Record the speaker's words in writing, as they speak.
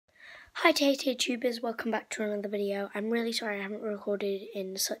Hi TAE.TAE.TUBErs, welcome back to another video. I'm really sorry I haven't recorded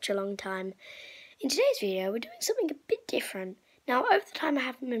in such a long time. In today's video we're doing something a bit different. Now over the time I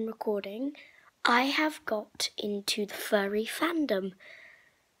haven't been recording, I have got into the furry fandom.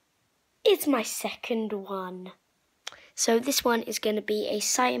 It's my second one. So this one is going to be a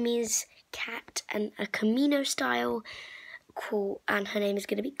Siamese cat and a komeno style, cool, and her name is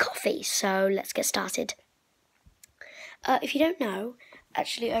going to be Coffee. So let's get started. If you don't know,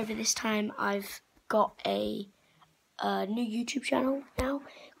 actually over this time I've got a new YouTube channel now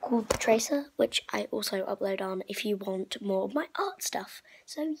called The Tracer, which I also upload on if you want more of my art stuff.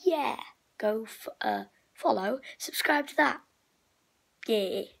 So yeah, go follow, subscribe to that.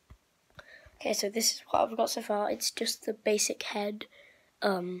 Yeah. Okay, so this is what I've got so far. It's just the basic head.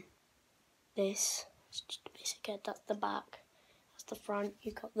 It's just the basic head. That's the back. That's the front.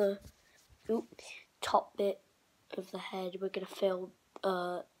 You've got the top bit of the head. We're gonna fill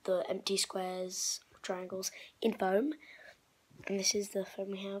the empty squares, triangles, in foam. And this is the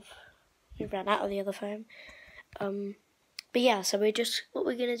foam we have. We ran out of the other foam. But yeah, so what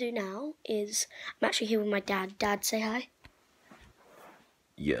we're gonna do now is, I'm actually here with my dad. Dad, say hi.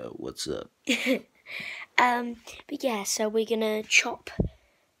 Yo, what's up? But yeah, so we're gonna chop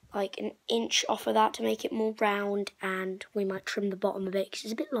like an inch off of that to make it more round, and we might trim the bottom a bit because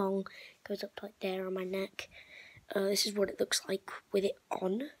it's a bit long. It goes up like there on my neck. This is what it looks like with it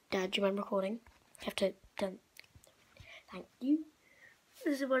on. Dad, do you mind recording? You have to done. Thank you.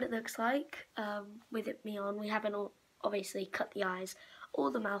 This is what it looks like with me on. We haven't obviously cut the eyes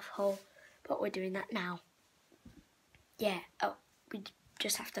or the mouth hole, but we're doing that now. Yeah. Oh, we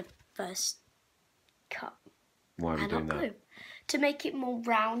just have to first cut. Why are we doing that? To make it more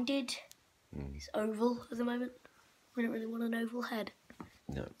rounded. It's oval at the moment. We don't really want an oval head.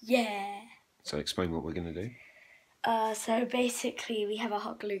 No. Yeah. So explain what we're going to do. So basically we have a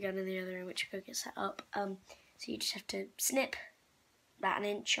hot glue gun in the other room which will go get set up. So you just have to snip about an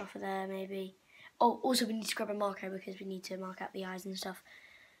inch off of there maybe. Oh, also we need to grab a marker because we need to mark out the eyes and stuff.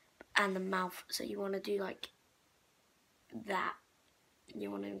 And the mouth. So you want to do like that. You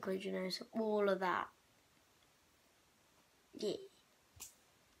want to include your nose. All of that. Yeah.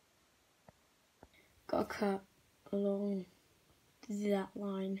 Gotta cut along that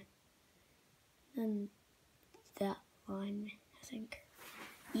line. And that line, I think.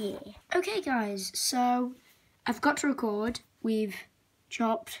 Yeah. Okay guys, so I've got to record. We've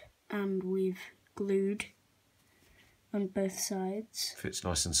chopped and we've glued on both sides. Fits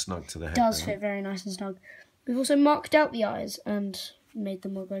nice and snug to the head. Does fit very nice and snug. We've also marked out the eyes and made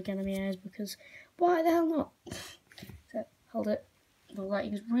them look like enemy eyes because why the hell not? So hold it. The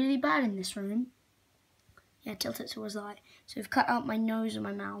lighting is really bad in this room. Yeah, tilt it towards the light. So we've cut out my nose and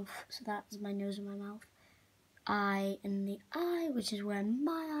my mouth. So that's my nose and my mouth. Eye and the eye, which is where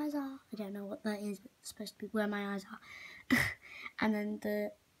my eyes are. I don't know what that is, but it's supposed to be where my eyes are. And then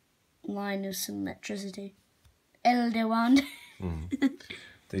the line of symmetricity. Elderwand.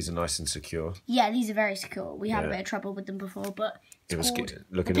 These are nice and secure. Yeah, these are very secure. We had a bit of trouble with them before, but it was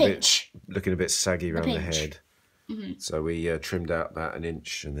looking a bit saggy around the head. So we trimmed out that an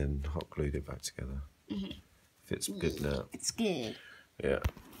inch and then hot glued it back together. Fits good now. It's good. Yeah.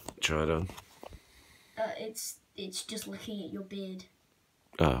 Try it on. It's just looking at your beard.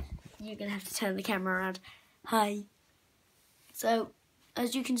 Ah. You're gonna have to turn the camera around. Hi. So,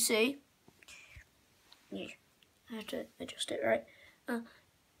 as you can see, yeah, I have to adjust it right.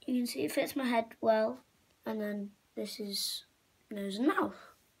 You can see it fits my head well, and then this is nose and mouth.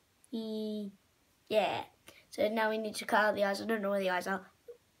 Yeah. So now we need to cut out the eyes. I don't know where the eyes are.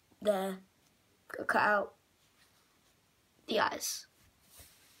 There. Go cut out the eyes.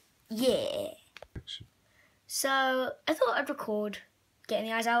 Yeah. So I thought I'd record getting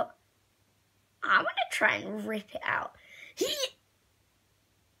the eyes out. I'm gonna try and rip it out.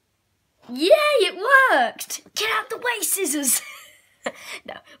 Yay, it worked! Get out the way, scissors!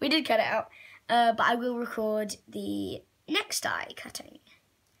 No, we did cut it out. But I will record the next eye cutting.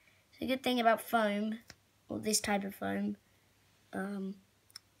 So the good thing about foam, or this type of foam,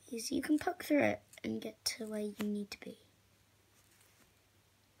 is you can poke through it and get to where you need to be.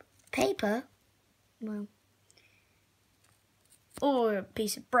 Paper, well, or a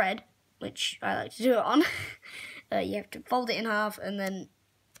piece of bread, which I like to do it on, you have to fold it in half and then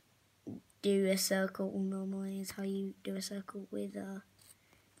do a circle. Normally is how you do a circle with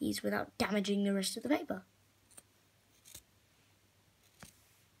these without damaging the rest of the paper.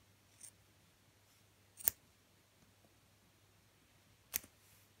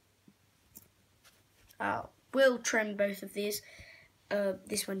 We'll trim both of these.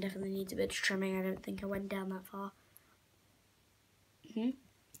 This one definitely needs a bit of trimming. I don't think I went down that far.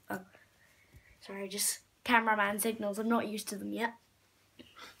 Oh, Sorry, just cameraman signals. I'm not used to them yet.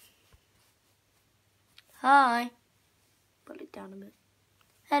 Hi. Put it down a bit.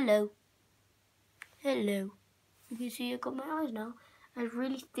 Hello. Hello. You can see I've got my eyes now. I was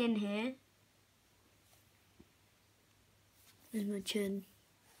really thin here. There's my chin.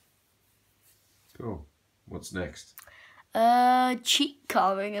 Cool. What's next? Cheek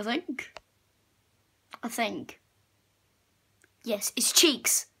carving, I think. Yes, it's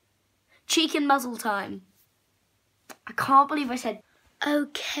cheeks. Cheek and muzzle time. I can't believe I said.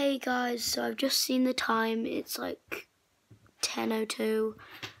 Okay, guys, so I've just seen the time. It's like 10:02.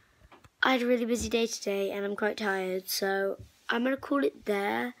 I had a really busy day today and I'm quite tired, so I'm going to call it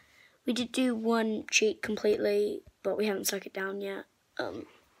there. We did do one cheek completely, but we haven't stuck it down yet.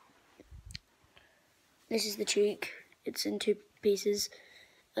 This is the cheek. It's in 2 pieces.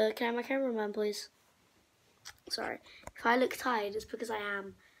 Can I have my cameraman, please? Sorry. If I look tired, it's because I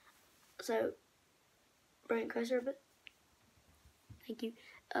am. So, bring it closer a bit. Thank you.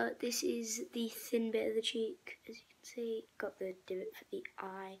 This is the thin bit of the cheek. As you can see, got the divot for the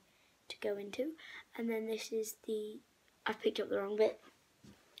eye to go into. And then this is the... I've picked up the wrong bit.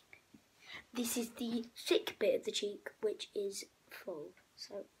 This is the thick bit of the cheek, which is full.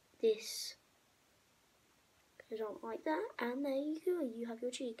 So, this goes on like that. And there you go. You have your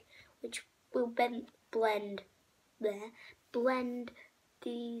cheek, which will blend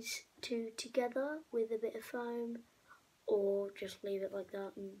these 2 together with a bit of foam, or just leave it like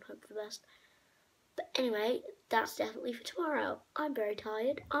that and hope for the best. But anyway, that's definitely for tomorrow. I'm very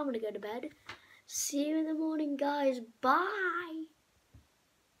tired. I'm going to go to bed. See you in the morning, guys. Bye.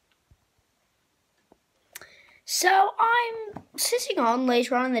 So I'm sitting on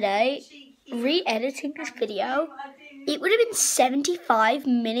later on in the day, re-editing this video. It would have been 75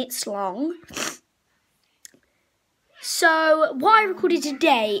 minutes long. So what I recorded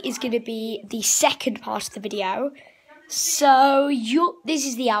today is going to be the second part of the video. So this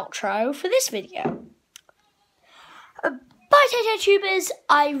is the outro for this video. Bye, TAE.TAE.TUBErs.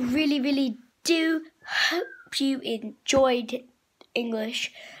 I really do hope you enjoyed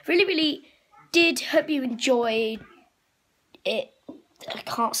English. Really did hope you enjoyed it. I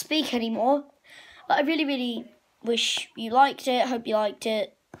can't speak anymore. But I really wish you liked it. Hope you liked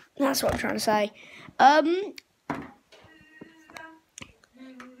it. That's what I'm trying to say.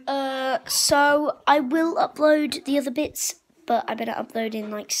 So I will upload the other bits, but I better upload in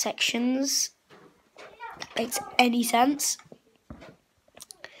like sections. If that makes any sense.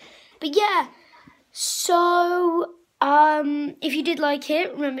 But yeah, so if you did like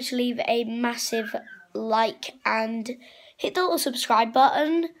it, remember to leave a massive like and hit the little subscribe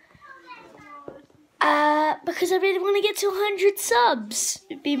button. Because I really want to get to 100 subs.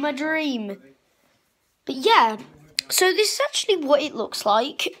 It'd be my dream. But yeah, so this is actually what it looks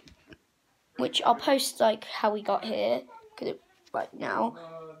like, which I'll post like how we got here right now.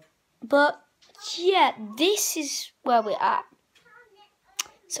 But yeah, this is where we're at.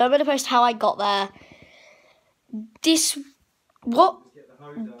 So I'm going to post how I got there. What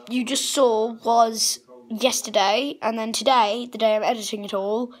you just saw was yesterday, and then today, the day I'm editing it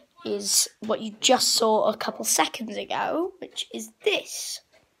all, is what you just saw a couple seconds ago, which is this.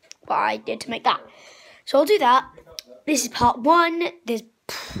 What I did to make that. So I'll do that. This is part 1. There's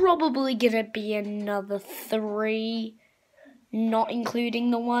probably going to be another 3, not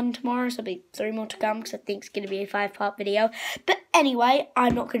including the one tomorrow. So there'll be 3 more to come because I think it's going to be a 5-part video. But anyway,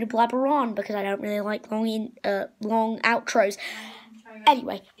 I'm not going to blabber on because I don't really like long outros.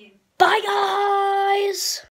 Anyway, bye guys!